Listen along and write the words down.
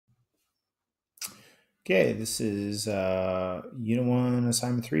Okay, this is Unit 1,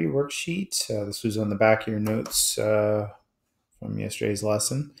 Assignment 3 worksheet. This was on the back of your notes from yesterday's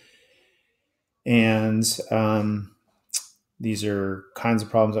lesson. And these are kinds of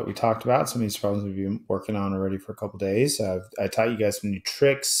problems that we talked about. Some of these problems we've been working on already for a couple days. I taught you guys some new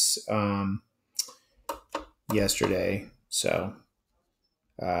tricks yesterday. So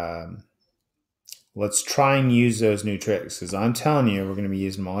let's try and use those new tricks, because I'm telling you, we're going to be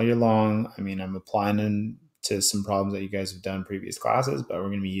using them all year long. I mean, I'm applying them to some problems that you guys have done in previous classes, but we're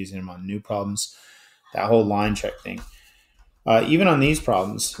going to be using them on new problems. That whole line check thing. Even on these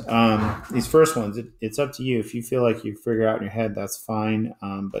problems, these first ones, it's up to you. If you feel like you figure out in your head, that's fine.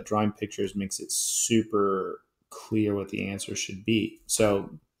 But drawing pictures makes it super clear what the answer should be. So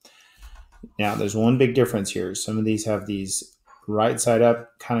now there's one big difference here. Some of these have these right side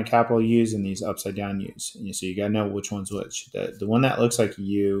up kind of capital U's and these upside down U's. And so you got to know which one's which. The one that looks like a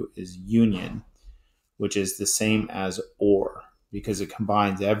U is union, which is the same as or, because it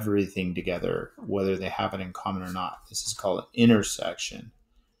combines everything together, whether they have it in common or not. This is called an intersection.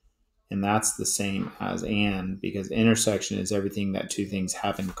 And that's the same as and, because intersection is everything that two things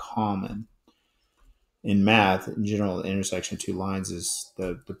have in common. In math, in general, the intersection of two lines is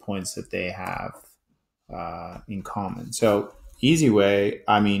the points that they have in common. So easy way,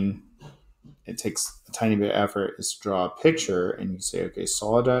 I mean, it takes a tiny bit of effort, is to draw a picture, and you say, okay,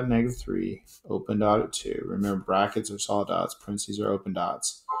 solid dot at -3, open dot at 2. Remember, brackets are solid dots, parentheses are open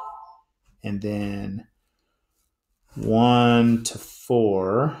dots. And then 1 to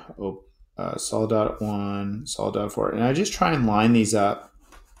 4, solid dot at 1, solid dot at 4. And I just try and line these up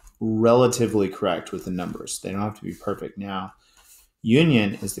relatively correct with the numbers. They don't have to be perfect. Now,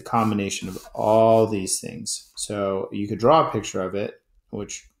 union is the combination of all these things. So you could draw a picture of it,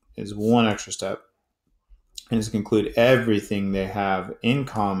 which is one extra step, and it's going to include everything they have in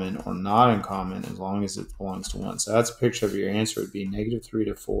common or not in common, as long as it belongs to one. So that's a picture of your answer. It would be -3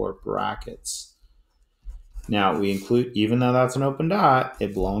 to 4 brackets. Now we include, even though that's an open dot,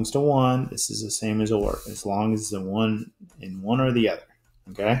 it belongs to one. This is the same as or, as long as it's in one or the other.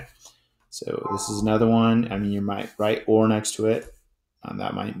 Okay, so this is another one. I mean, you might write or next to it.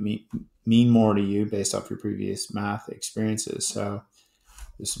 That might mean more to you based off your previous math experiences. So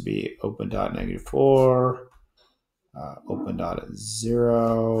this would be open dot -4, open dot at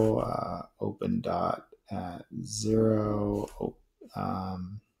 0, open dot at 0,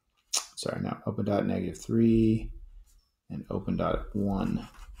 open dot at -3, and open dot at 1.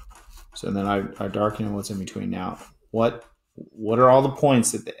 So then I darken what's in between. Now, what are all the points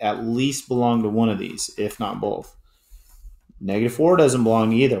that at least belong to one of these, if not both? -4 doesn't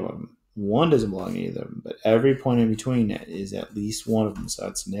belong to either of them. 1 doesn't belong to either of them, but every point in between it is at least one of them. So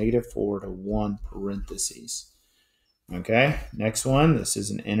that's -4 to 1 parentheses. Okay, next one. This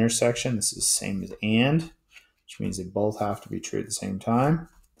is an intersection. This is the same as and, which means they both have to be true at the same time.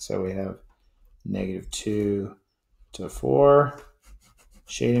 So we have -2 to 4,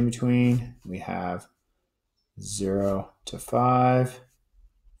 shade in between. We have 0 to 5.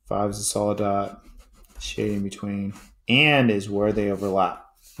 5 is a solid dot, shade in between. And is where they overlap,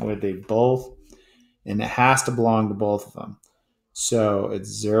 where they both, and it has to belong to both of them. So it's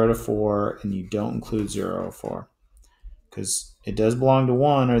 0 to 4, and you don't include 0 to 4, because it does belong to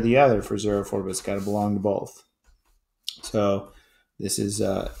one or the other for 0 to 4, but it's got to belong to both. So this is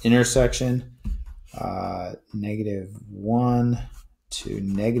intersection, -1 to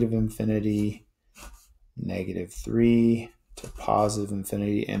 -infinity, -3 to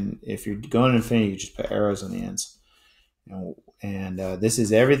 +infinity. And if you're going to infinity, you just put arrows on the ends. And this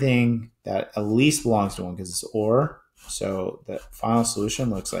is everything that at least belongs to one, because it's or. So the final solution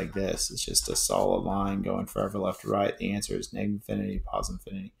looks like this. It's just a solid line going forever left to right. The answer is -infinity,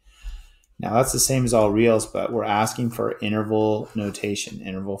 +infinity. Now that's the same as all reals, but we're asking for interval notation,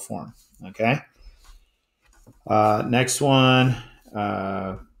 interval form. Okay. Next one,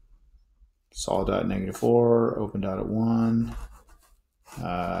 solid dot at -4, open dot at 1,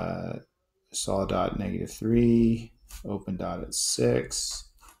 solid dot -3, open dot at 6.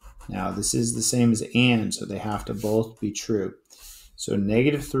 Now this is the same as and, so they have to both be true. So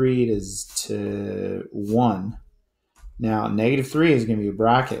 -3 is to 1. Now -3 is going to be a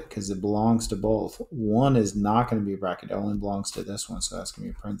bracket because it belongs to both. 1 is not going to be a bracket. It only belongs to this one, so that's going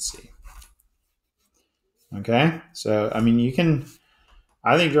to be a parenthesis. Okay, so I mean,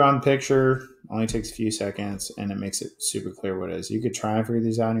 I think drawing the picture only takes a few seconds, and it makes it super clear what it is. You could try and figure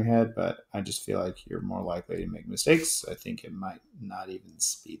these out in your head, but I just feel like you're more likely to make mistakes. I think it might not even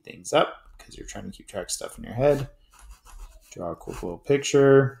speed things up because you're trying to keep track of stuff in your head. Draw a quick little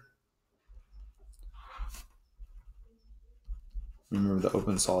picture. Remember the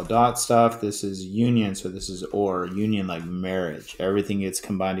open solid dot stuff. This is union, so this is or. Union like marriage. Everything gets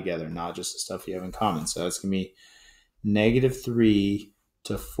combined together, not just the stuff you have in common. So that's going to be -3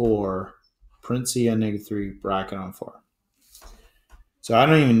 to 4, parenthesis on -3, bracket on 4. So I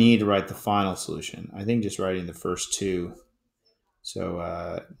don't even need to write the final solution. I think just writing the first two. So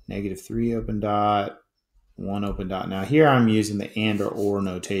 -3 open dot, 1 open dot. Now here I'm using the and or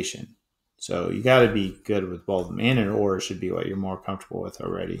notation. So you got to be good with both of them. And or should be what you're more comfortable with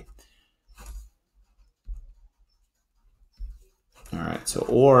already. All right, so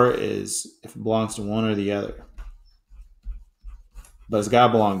or is if it belongs to one or the other. But it's got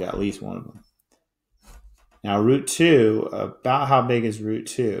to belong to at least one of them. Now root 2, about how big is root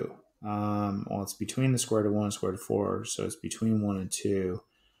 2? Well, it's between the square root of 1 and square root of 4, so it's between 1 and 2.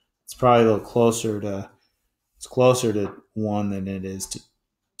 It's probably a little closer to, it's closer to 1 than it is to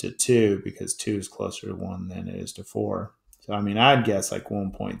 2, because 2 is closer to 1 than it is to 4. So, I mean, I'd guess like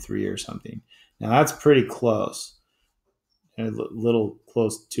 1.3 or something. Now, that's pretty close. A little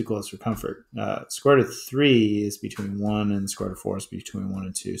close, too close for comfort. Square root of 3 is between 1 and square root of 4 is between 1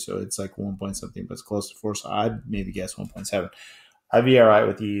 and 2. So it's like 1 point something, but it's close to 4. So I'd maybe guess 1.7. I'd be all right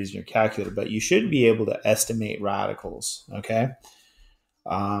with you using your calculator, but you should be able to estimate radicals, okay?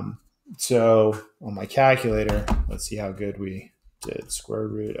 So on my calculator, let's see how good we did. Square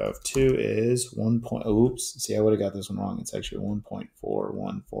root of 2 is 1. Oops, see, I would have got this one wrong. It's actually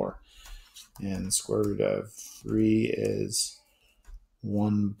 1.414. And square root of 3 is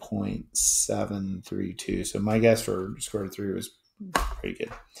 1.732. So my guess for square root of 3 was pretty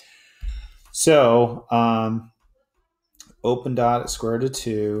good. So open dot at square root of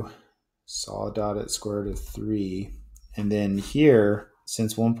 2, solid dot at square root of 3. And then here,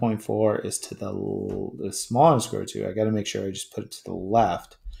 since 1.4 is to the smaller square root of 2, I got to make sure I just put it to the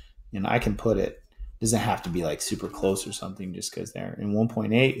left. And I can put it, doesn't have to be like super close or something just because there. And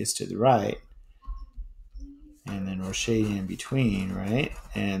 1.8 is to the right. And then we're shading in between, right?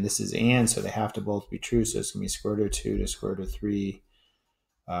 And this is and, so they have to both be true. So it's going to be square root of 2 to square root of 3,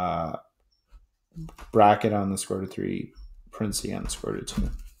 bracket on the square root of 3, parenthesis on the square root of 2.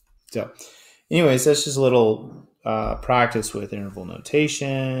 So anyways, that's just a little practice with interval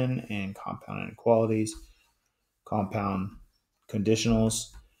notation and compound inequalities, compound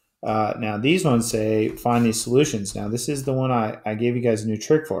conditionals. Now these ones say find these solutions. Now this is the one I gave you guys a new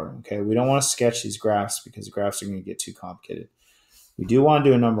trick for. Okay, we don't want to sketch these graphs because the graphs are going to get too complicated. We do want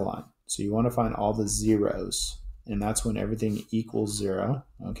to do a number line. So you want to find all the zeros, and that's when everything equals 0.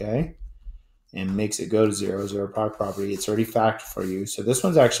 Okay, and makes it go to 0, zero product property. It's already factored for you. So this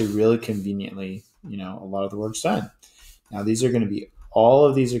one's actually really conveniently, a lot of the work's done. Now these are going to be, all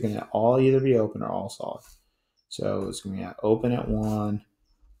of these are going to all either be open or all solid. So it's going to be open at 1,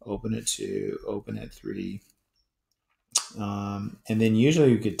 open at 2, open at 3. And then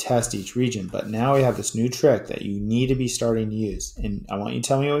usually you could test each region, but now we have this new trick that you need to be starting to use. And I want you to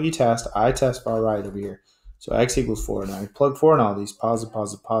tell me what you test. I test far right over here. So x equals 4. Now I plug 4 in all these, positive,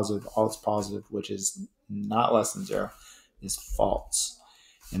 positive, positive, all it's positive, which is not less than 0, is false.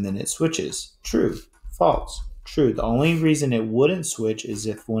 And then it switches, true, false, true. The only reason it wouldn't switch is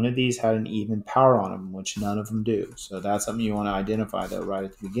if one of these had an even power on them, which none of them do. So that's something you want to identify though right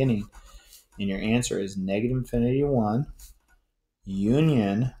at the beginning. And your answer is -infinity 1,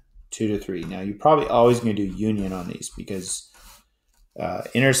 union 2 to 3. Now you're probably always going to do union on these because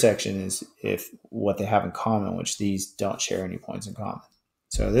intersection is if what they have in common, which these don't share any points in common.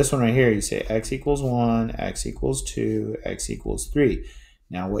 So this one right here, you say x equals 1, x equals 2, x equals 3.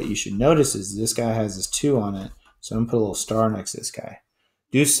 Now what you should notice is this guy has this 2 on it, so I'm going to put a little star next to this guy.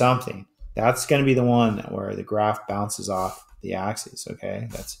 Do something. That's going to be the one where the graph bounces off the axis, okay?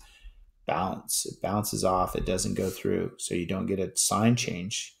 That's bounce. It bounces off. It doesn't go through, so you don't get a sign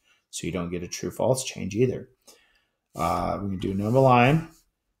change, so you don't get a true-false change either. We're going to do a number line.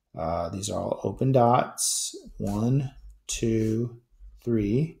 These are all open dots. 1, 2,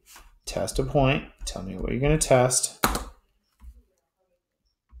 3. Test a point. Tell me what you're going to test.